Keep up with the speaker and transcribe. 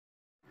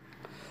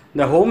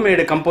இந்த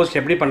homemade compost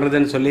எப்படி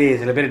பண்ணுறதுன்னு சொல்லி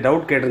சில பேர்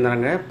டவுட்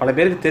கேட்டிருந்தாங்க. பல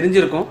பேருக்கு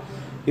தெரிஞ்சிருக்கும்.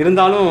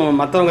 இருந்தாலும்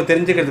மற்றவங்க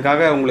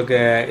தெரிஞ்சுக்கிறதுக்காக உங்களுக்கு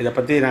இதை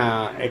பற்றி நான்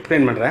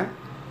எக்ஸ்பிளைன் பண்ணுறேன்.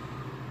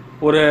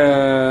 ஒரு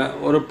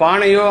ஒரு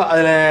பானையோ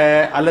அதில்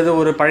அல்லது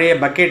ஒரு பழைய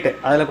பக்கெட்டு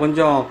அதில்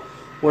கொஞ்சம்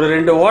ஒரு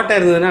 2 ஓட்டை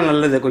இருந்ததுன்னா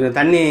நல்லது. கொஞ்சம்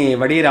தண்ணி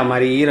வடிகிற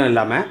மாதிரி ஈரம்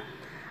இல்லாமல்.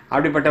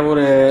 அப்படிப்பட்ட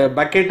ஒரு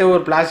பக்கெட்டோ,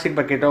 ஒரு பிளாஸ்டிக்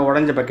பக்கெட்டோ,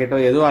 உடஞ்ச பக்கெட்டோ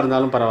எதுவாக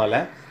இருந்தாலும் பரவாயில்ல.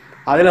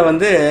 அதில்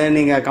வந்து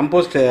நீங்கள்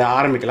கம்போஸ்ட்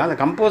ஆரம்பிக்கலாம். அந்த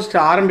கம்போஸ்ட்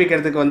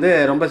ஆரம்பிக்கிறதுக்கு வந்து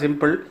ரொம்ப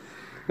சிம்பிள்.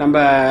 நம்ம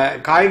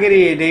காய்கறி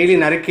டெய்லி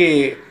நறுக்கி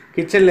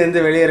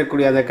கிச்சன்லேருந்து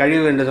வெளியேறக்கூடிய அந்த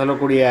கழிவு என்று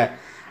சொல்லக்கூடிய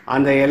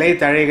அந்த இலை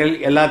தழைகள்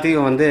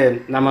எல்லாத்தையும் வந்து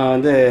நம்ம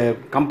வந்து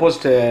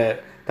கம்போஸ்ட்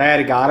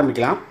தயாரிக்க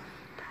ஆரம்பிக்கலாம்.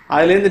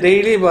 அதுலேருந்து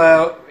டெய்லி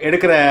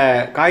எடுக்கிற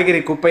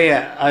காய்கறி குப்பையை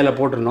அதில்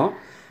போட்டுடணும்.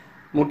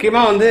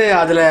 முக்கியமாக வந்து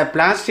அதில்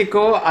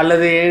பிளாஸ்டிக்கோ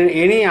அல்லது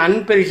எனி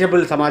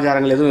அன்பெரிஷபிள்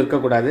சமாச்சாரங்கள் எதுவும்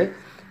இருக்கக்கூடாது.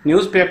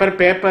 நியூஸ்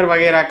பேப்பர்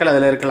வகைராக்கள்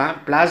அதில் இருக்கலாம்.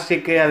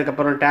 பிளாஸ்டிக்கு,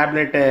 அதுக்கப்புறம்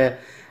டேப்லெட்டு,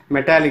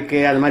 மெட்டாலிக்கு,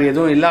 அது மாதிரி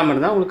எதுவும் இல்லாமல்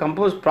இருந்தால் உங்களுக்கு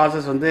கம்போஸ்ட்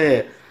ப்ராசஸ் வந்து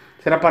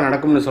சிறப்பாக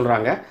நடக்கும்னு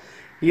சொல்கிறாங்க.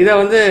 இதை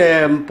வந்து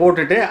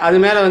போட்டுட்டு அது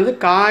மேலே வந்து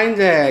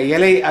காய்ஞ்ச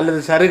இலை அல்லது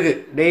சருகு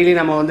டெய்லி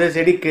நம்ம வந்து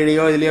செடி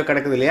கீழையோ இதுலேயோ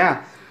கிடக்குது இல்லையா,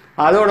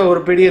 அதோட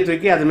ஒரு பிடியை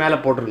தூக்கி அது மேலே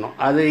போட்டுடணும்.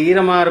 அது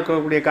ஈரமாக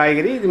இருக்கக்கூடிய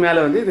காய்கறி, இது மேலே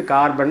வந்து இது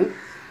கார்பன்,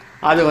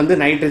 அது வந்து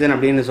நைட்ரஜன்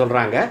அப்படின்னு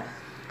சொல்கிறாங்க.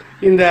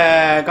 இந்த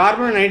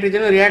கார்பன்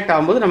நைட்ரஜனும் ரியாக்ட்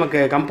ஆகும்போது நமக்கு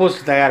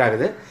கம்போஸ்ட்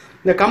தயாராகுது.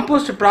 இந்த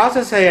கம்போஸ்ட்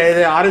ப்ராசஸை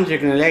ஆரம்பிச்சு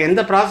வைக்கணும் இல்லையா,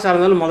 எந்த ப்ராசஸாக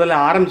இருந்தாலும்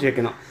முதல்ல ஆரம்பிச்சு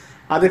வைக்கணும்.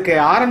 அதுக்கு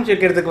ஆரம்பிச்சு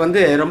வைக்கிறதுக்கு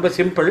வந்து ரொம்ப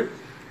சிம்பிள்.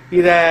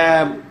 இதை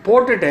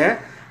போட்டுட்டு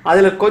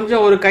அதில்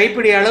கொஞ்சம் ஒரு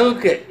கைப்பிடி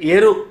அளவுக்கு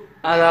எரு,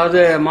 அதாவது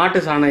மாட்டு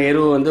சாண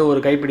எரு வந்து ஒரு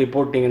கைப்பிடி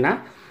போட்டிங்கன்னா,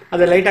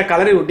 அதை லைட்டாக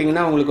கலரி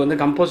விட்டிங்கன்னா உங்களுக்கு வந்து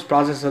கம்போஸ்ட்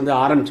ப்ராசஸ் வந்து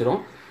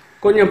ஆரம்பிச்சிடும்.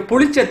 கொஞ்சம்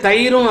புளிச்ச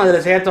தயிரும்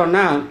அதில்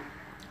சேர்த்தோன்னா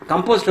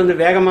கம்போஸ்ட் வந்து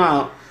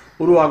வேகமாக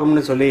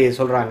உருவாகும்னு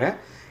சொல்கிறாங்க.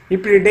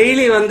 இப்படி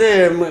டெய்லி வந்து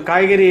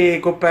காய்கறி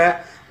குப்பை,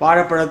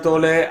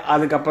 வாழைப்பழத்தோல்,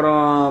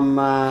 அதுக்கப்புறம்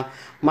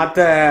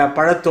மற்ற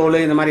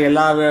பழத்தோல், இந்த மாதிரி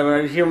எல்லா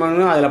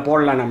விஷயமும் அதில்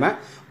போடலாம். நம்ம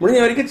முடிஞ்ச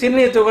வரைக்கும்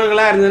சின்ன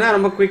துகள்களாக இருந்ததுன்னா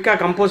ரொம்ப குயிக்காக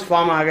கம்போஸ்ட்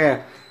ஃபார்ம் ஆக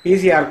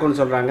ஈஸியாக இருக்கும்னு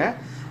சொல்கிறாங்க.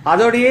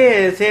 அதோடையே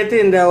சேர்த்து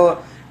இந்த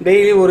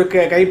டெய்லி ஒரு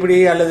கைப்பிடி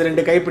அல்லது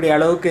 2 கைப்பிடி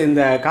அளவுக்கு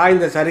இந்த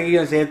காய்ந்த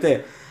சருகையும் சேர்த்து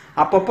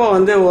அப்பப்போ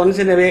வந்து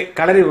ஒன்சினவே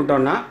கலரி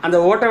விட்டோம்னா அந்த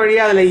ஓட்ட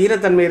வழியாக அதில்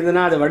ஈரத்தன்மை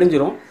இருந்ததுன்னா அது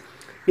வடிஞ்சிரும்.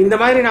 இந்த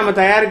மாதிரி நம்ம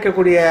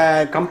தயாரிக்கக்கூடிய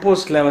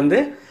கம்போஸ்டில் வந்து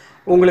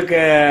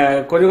உங்களுக்கு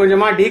கொஞ்சம்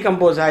கொஞ்சமாக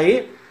டீகம்போஸ் ஆகி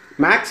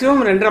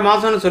மேக்ஸிமம் 2.5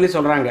 மாதம்னு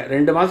சொல்கிறாங்க.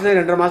 2 மாதத்துல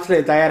 2.5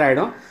 மாதத்தில்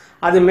தயாராகிடும்.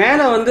 அது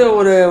மேலே வந்து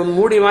ஒரு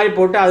மூடி மாதிரி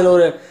போட்டு அதில்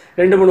ஒரு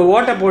 2-3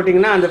 ஓட்டை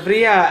போட்டிங்கன்னா அந்த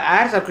ஃப்ரீயாக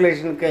ஏர்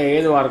சர்க்குலேஷனுக்கு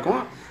ஏதுவாக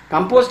இருக்கும்.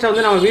 கம்போஸ்ட்டை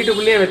வந்து நம்ம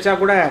வீட்டுக்குள்ளேயே வச்சா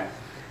கூட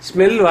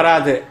ஸ்மெல்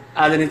வராது.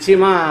 அது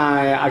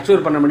நிச்சயமாக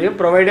அஷ்யூர் பண்ண முடியும்,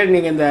 ப்ரொவைடட்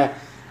நீங்கள் இந்த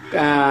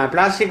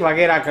பிளாஸ்டிக்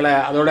வகைராக்களை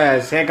அதோட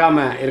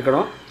சேர்க்காம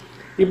இருக்கணும்.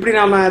 இப்படி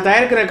நாம்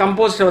தயாரிக்கிற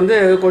கம்போஸ்ட்டை வந்து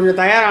கொஞ்சம்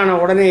தயாரான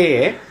உடனேயே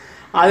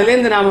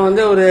அதுலேருந்து நாம்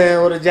வந்து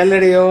ஒரு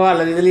ஜல்லடையோ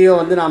அல்லது இதுலேயோ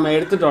வந்து நாம்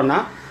எடுத்துட்டோன்னா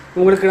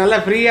உங்களுக்கு நல்லா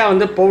ஃப்ரீயாக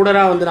வந்து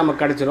பவுடராக வந்து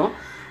நமக்கு கிடச்சிரும்.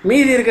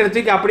 மீதி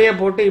இருக்கிறதுக்கு அப்படியே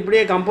போட்டு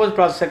இப்படியே கம்போஸ்ட்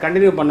ப்ராசஸை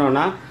கண்டினியூ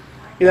பண்ணோன்னா,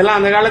 இதெல்லாம்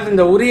அந்த காலத்து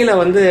இந்த உரியில்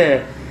வந்து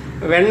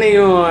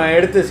வெண்ணையும்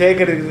எடுத்து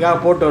சேர்க்கறதுக்காக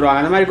போட்டு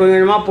வருவாங்க. அந்த மாதிரி கொஞ்சம்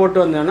கொஞ்சமாக போட்டு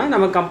வந்தோன்னா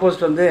நமக்கு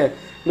கம்போஸ்ட் வந்து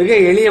மிக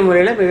எளிய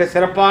முறையில் மிக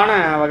சிறப்பான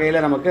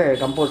வகையில் நமக்கு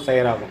கம்போஸ்ட்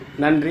தயாராகும்.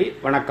 நன்றி,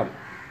 வணக்கம்.